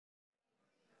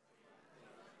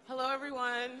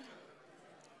everyone.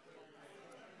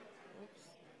 Oops.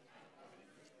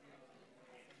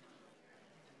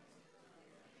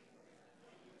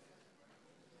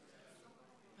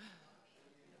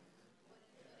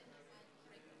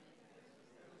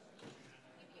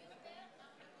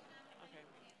 Okay.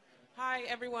 Hi,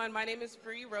 everyone. My name is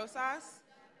Rosas.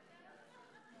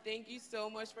 Thank you so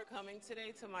much for coming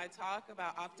today to my talk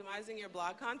about optimizing your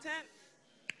blog content.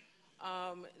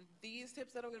 Um, these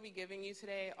tips that I'm going to be giving you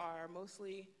today are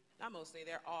not mostly,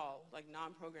 they're all like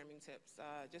non-programming tips.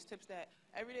 Just tips that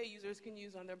everyday users can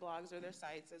use on their blogs or their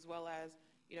sites, as well as,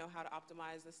 how to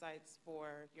optimize the sites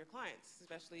for your clients,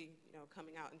 especially,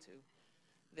 coming out into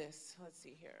this. Let's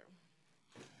see here.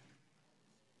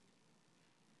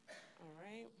 All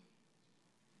right.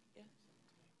 Yeah.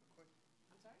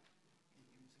 I'm sorry?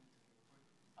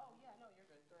 Oh, yeah, no, you're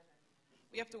good. Go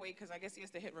ahead. We have to wait because I guess he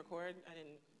has to hit record. I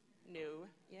didn't know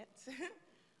yet,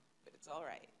 but it's all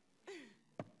right.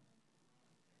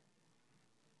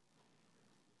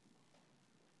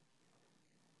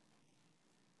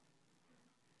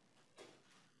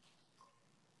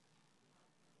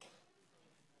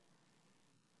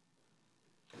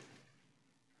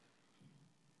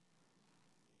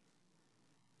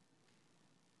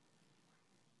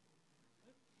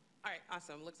 All right,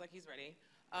 awesome. Looks like he's ready.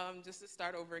 Just to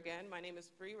start over again, my name is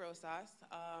Rosas.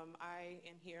 I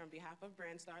am here on behalf of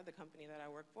Brandstar, the company that I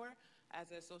work for,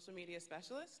 as a social media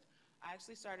specialist. I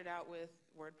actually started out with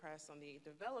WordPress on the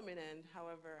development end.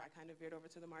 However, I kind of veered over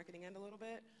to the marketing end a little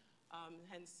bit,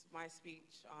 hence my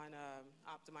speech on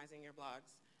optimizing your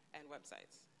blogs and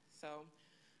websites. So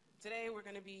today we're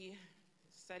going to be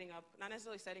setting up, not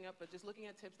necessarily setting up, but just looking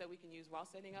at tips that we can use while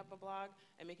setting up a blog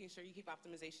and making sure you keep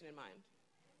optimization in mind.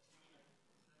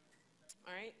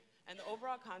 All right, and the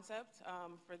overall concept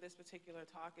for this particular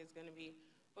talk is going to be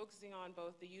focusing on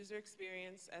both the user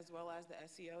experience as well as the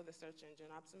SEO, the search engine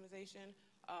optimization,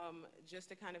 just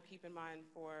to kind of keep in mind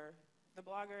for the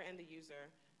blogger and the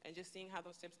user, and just seeing how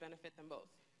those tips benefit them both.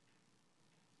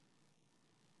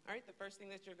 All right, the first thing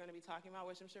that you're going to be talking about,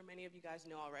 which I'm sure many of you guys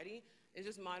know already, is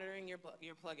just monitoring your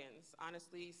plugins.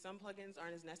 Honestly, some plugins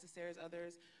aren't as necessary as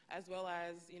others, as well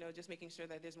as just making sure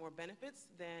that there's more benefits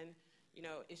than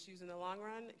issues in the long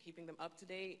run. Keeping them up to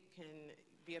date can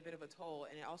be a bit of a toll,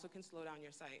 and it also can slow down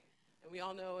your site. And we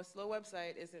all know a slow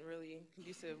website isn't really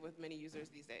conducive with many users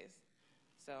these days.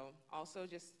 So also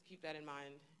just keep that in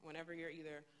mind. Whenever you're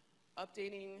either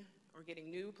updating or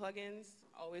getting new plugins,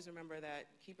 always remember that,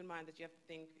 keep in mind that you have to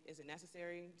think, is it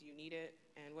necessary? Do you need it?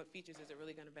 And what features is it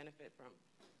really going to benefit from?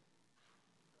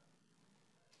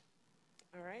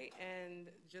 All right, and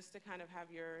just to kind of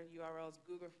have your URLs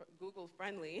Google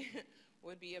friendly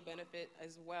would be a benefit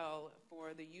as well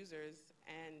for the users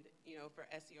and for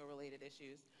SEO related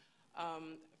issues.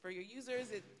 For your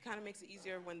users, it kind of makes it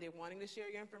easier when they're wanting to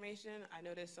share your information. I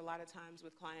notice a lot of times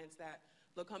with clients that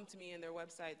they'll come to me in their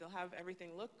website, they'll have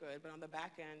everything look good, but on the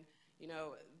back end,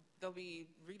 there'll be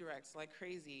redirects like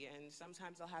crazy, and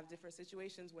sometimes they'll have different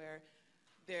situations where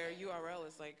their URL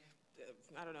is like,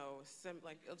 I don't know,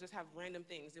 like it'll just have random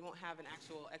things. It won't have an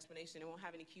actual explanation. It won't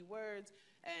have any keywords.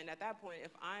 And at that point,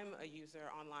 if I'm a user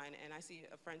online and I see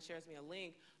a friend shares me a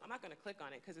link, I'm not going to click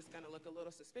on it because it's going to look a little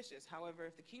suspicious. However,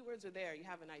 if the keywords are there, you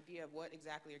have an idea of what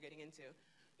exactly you're getting into,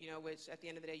 which at the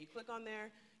end of the day, you click on there,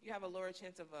 you have a lower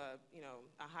chance of a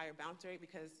higher bounce rate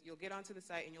because you'll get onto the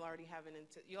site and you'll already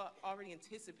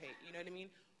anticipate,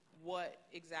 what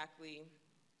exactly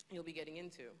you'll be getting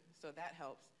into. So that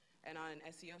helps. And on an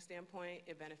SEO standpoint,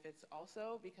 it benefits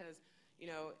also because,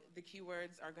 the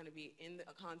keywords are going to be in the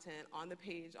content, on the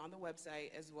page, on the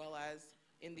website, as well as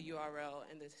in the URL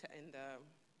and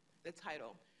the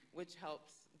title, which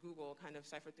helps Google kind of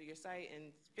cipher through your site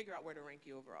and figure out where to rank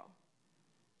you overall.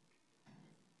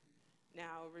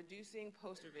 Now, reducing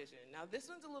post revision. Now, this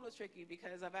one's a little tricky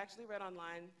because I've actually read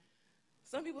online,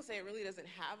 some people say it really doesn't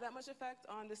have that much effect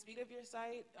on the speed of your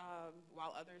site,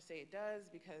 while others say it does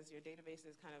because your database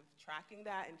is kind of tracking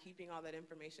that and keeping all that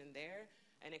information there,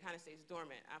 and it kind of stays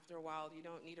dormant. After a while, you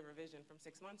don't need a revision from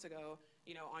 6 months ago,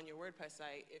 on your WordPress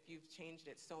site if you've changed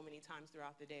it so many times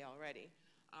throughout the day already.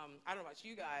 I don't know about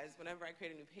you guys, whenever I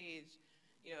create a new page,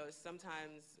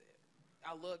 sometimes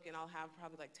I'll look and I'll have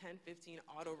probably like 10, 15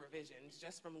 auto revisions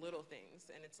just from little things,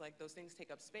 and it's like those things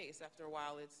take up space. After a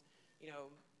while, it's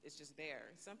just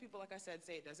there. Some people, like I said,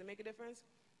 say it doesn't make a difference.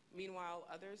 Meanwhile,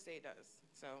 others say it does.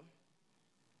 So,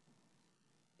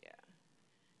 yeah.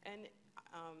 And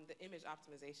the image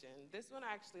optimization. This one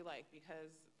I actually like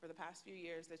because for the past few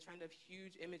years, the trend of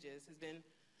huge images has been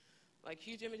like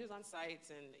huge images on sites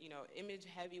and,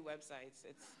 image-heavy websites.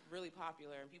 It's really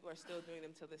popular, and people are still doing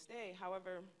them till this day.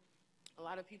 However, a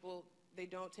lot of people they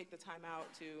don't take the time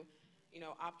out to,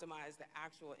 optimize the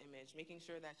actual image, making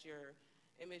sure that your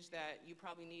image that you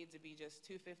probably need to be just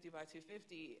 250 by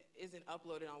 250 isn't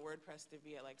uploaded on WordPress to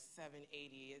be at like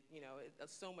 780.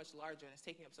 It's so much larger and it's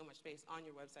taking up so much space on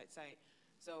your website site.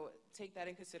 So take that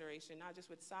in consideration, not just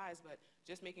with size, but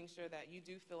just making sure that you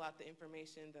do fill out the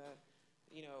information,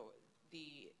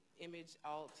 the image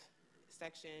alt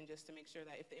section, just to make sure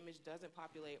that if the image doesn't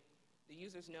populate, the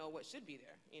users know what should be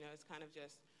there. It's kind of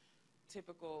just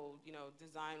typical,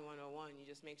 design 101. You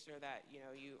just make sure that,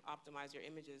 you optimize your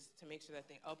images to make sure that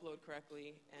they upload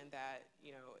correctly and that,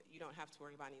 you don't have to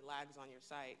worry about any lags on your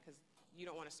site, because you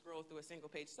don't want to scroll through a single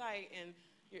page site and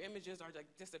your images are like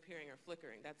disappearing or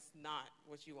flickering. That's not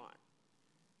what you want.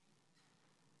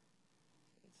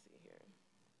 Let's see here.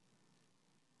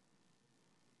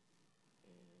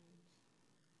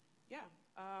 Yeah,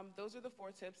 those are the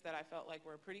 4 tips that I felt like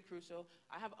were pretty crucial.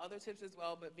 I have other tips as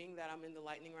well, but being that I'm in the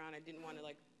lightning round, I didn't want to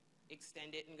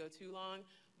extend it and go too long.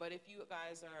 But if you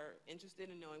guys are interested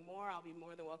in knowing more, I'll be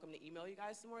more than welcome to email you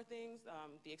guys some more things,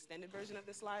 the extended version of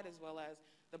this slide, as well as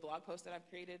the blog post that I've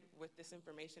created with this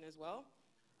information as well.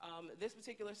 This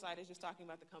particular slide is just talking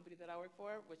about the company that I work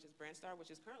for, which is Brandstar, which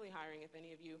is currently hiring. If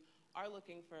any of you are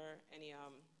looking for any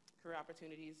career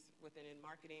opportunities within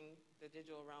marketing, the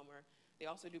digital realm, or they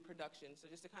also do production. So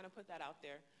just to kind of put that out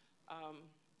there.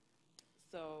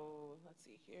 So let's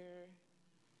see here.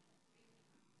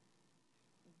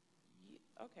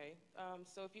 Okay,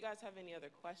 so if you guys have any other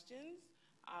questions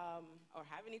or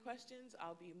have any questions,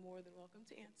 I'll be more than welcome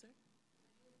to answer.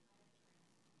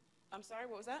 I'm sorry,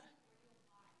 what was that?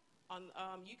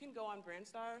 You can go on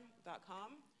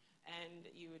brandstar.com and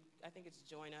I think it's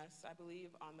join us, I believe,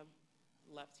 on the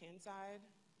left-hand side.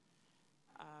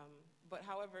 But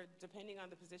however, depending on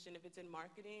the position, if it's in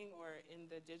marketing or in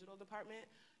the digital department,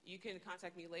 you can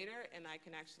contact me later and I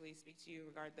can actually speak to you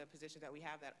regarding the positions that we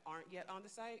have that aren't yet on the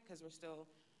site, because we're still,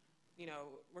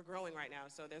 we're growing right now.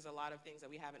 So there's a lot of things that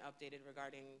we haven't updated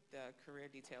regarding the career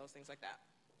details, things like that.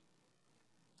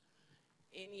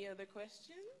 Any other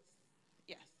questions?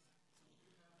 Yes.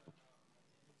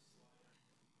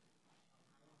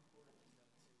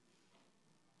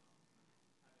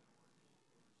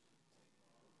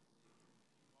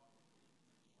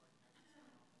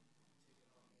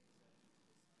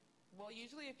 Well,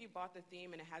 usually if you bought the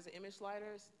theme and it has an image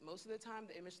slider, most of the time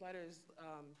the image slider is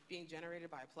being generated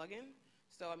by a plugin.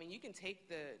 So, I mean, you can take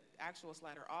the actual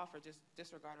slider off or just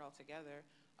disregard it altogether.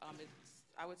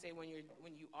 I would say when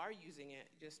you are using it,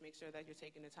 just make sure that you're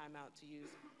taking the time out to use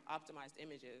optimized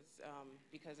images,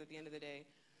 because at the end of the day,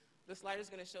 the slider is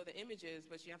going to show the images,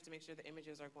 but you have to make sure the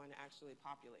images are going to actually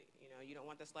populate. You don't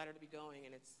want the slider to be going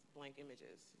and it's blank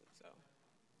images. So.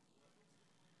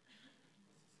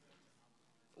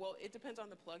 Well, it depends on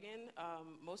the plugin.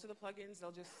 Most of the plugins,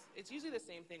 it's usually the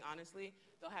same thing, honestly.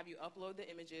 They'll have you upload the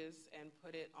images and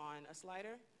put it on a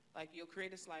slider. Like, you'll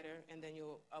create a slider and then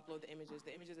you'll upload the images.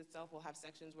 The images itself will have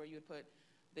sections where you would put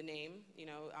the name,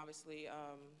 obviously,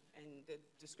 and the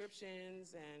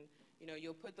descriptions, and,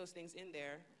 you'll put those things in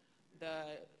there. The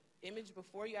image,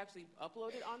 before you actually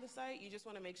upload it on the site, you just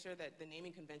want to make sure that the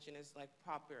naming convention is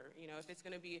proper. If it's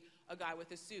going to be a guy with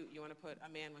a suit, you want to put a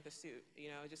man with a suit.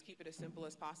 Just keep it as simple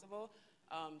as possible,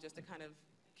 just to kind of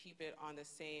keep it on the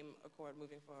same accord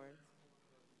moving forward.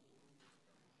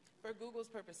 For Google's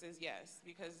purposes, yes,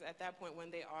 because at that point when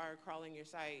they are crawling your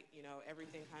site,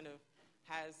 everything kind of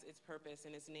has its purpose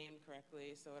and it's named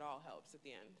correctly, so it all helps at the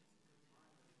end.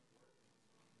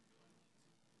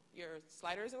 Your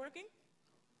slider isn't working?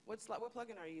 What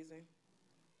plugin are you using?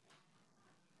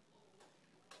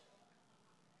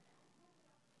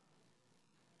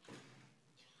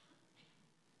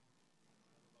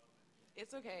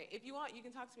 It's okay. If you want, you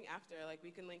can talk to me after. We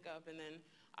can link up, and then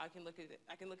I can look at it.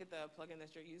 I can look at the plugin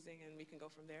that you're using, and we can go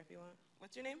from there if you want.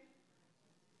 What's your name?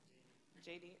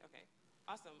 JD. Okay.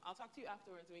 Awesome. I'll talk to you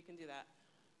afterwards, and we can do that.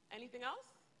 Anything else?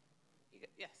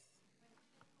 Yes.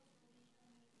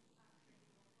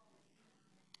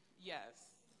 Yes.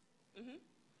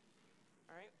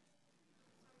 All right.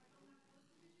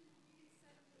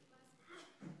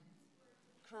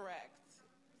 Correct.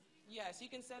 Yes, you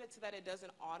can set it so that it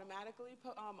doesn't automatically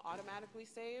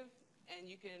save, and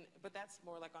you can, but that's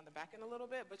more on the back end a little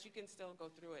bit, but you can still go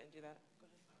through it and do that. Go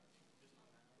ahead.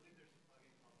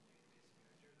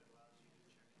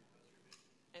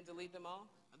 And delete them all?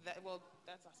 That's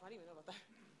awesome. I didn't even know about that.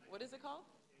 What is it called?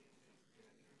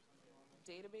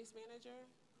 Database manager?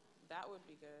 That would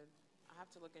be good. I have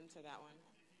to look into that one.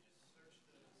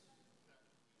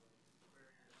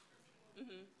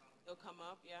 It'll come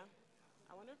up, yeah.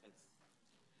 I wonder if it's...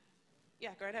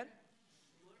 Yeah, go right ahead.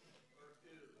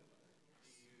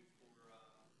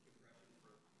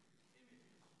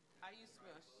 I use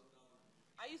Smush.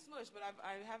 I use Smush, but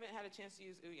I haven't had a chance to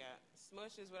use Ooh yet.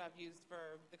 Smush is what I've used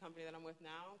for the company that I'm with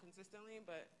now consistently,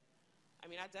 but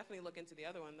I mean, I definitely look into the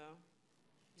other one though.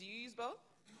 Do you use both?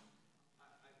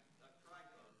 I've tried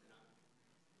both,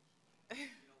 and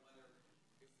whether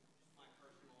it's my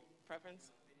personal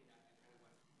Preference? opinion, I kind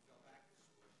of fell back to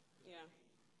Swish. Yeah.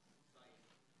 Site,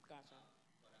 Gotcha.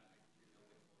 but I didn't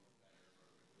know which one was better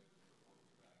or which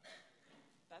performance was better.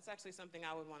 That's actually something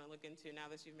I would want to look into now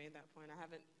that you've made that point. I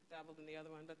haven't dabbled in the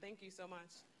other one, but thank you so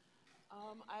much.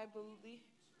 I believe.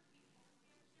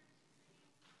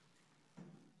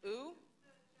 Ooh?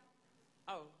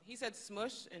 Oh, he said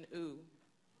smush and ooh.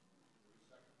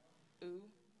 Ooh.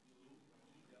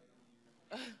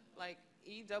 Like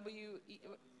E-W,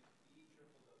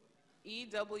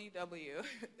 E-W-W.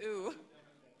 Ooh.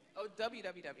 Oh,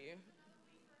 W-W-W.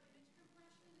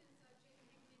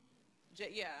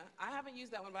 Yeah, I haven't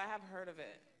used that one, but I have heard of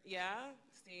it. Yeah?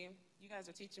 See, you guys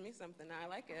are teaching me something. I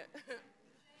like it.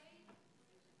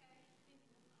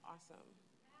 Awesome.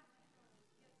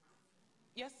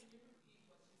 Yes?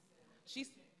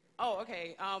 She's, oh,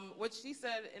 okay. What she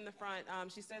said in the front,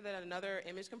 she said that another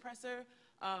image compressor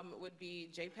would be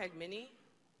JPEG Mini.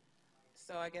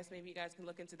 So I guess maybe you guys can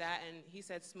look into that. And he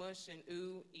said smush and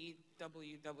ooh,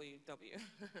 E-W-W-W.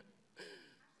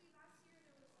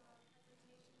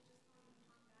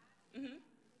 Mm-hmm.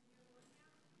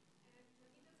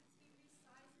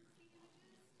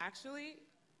 Actually,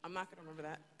 I'm not going to remember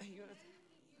that. You want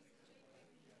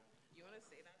to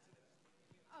say that to the...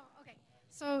 Oh, okay.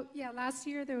 So yeah, last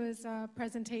year there was a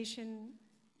presentation.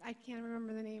 I can't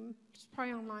remember the name. It's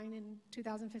probably online in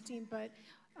 2015. But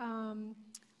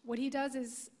what he does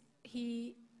is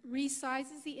he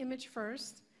resizes the image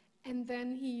first, and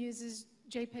then he uses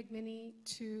JPEG Mini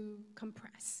to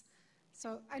compress.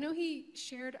 So I know he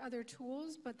shared other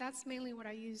tools, but that's mainly what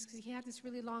I use because he had this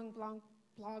really long blog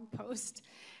post,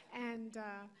 and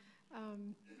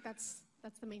that's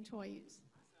the main tool I use.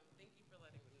 Awesome. Thank you for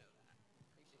letting me know that.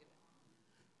 Appreciate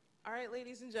it. All right,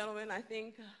 ladies and gentlemen, I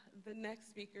think the next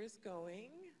speaker's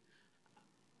going.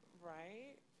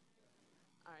 Right?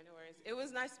 All right, no worries. It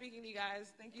was nice speaking to you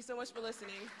guys. Thank you so much for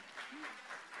listening.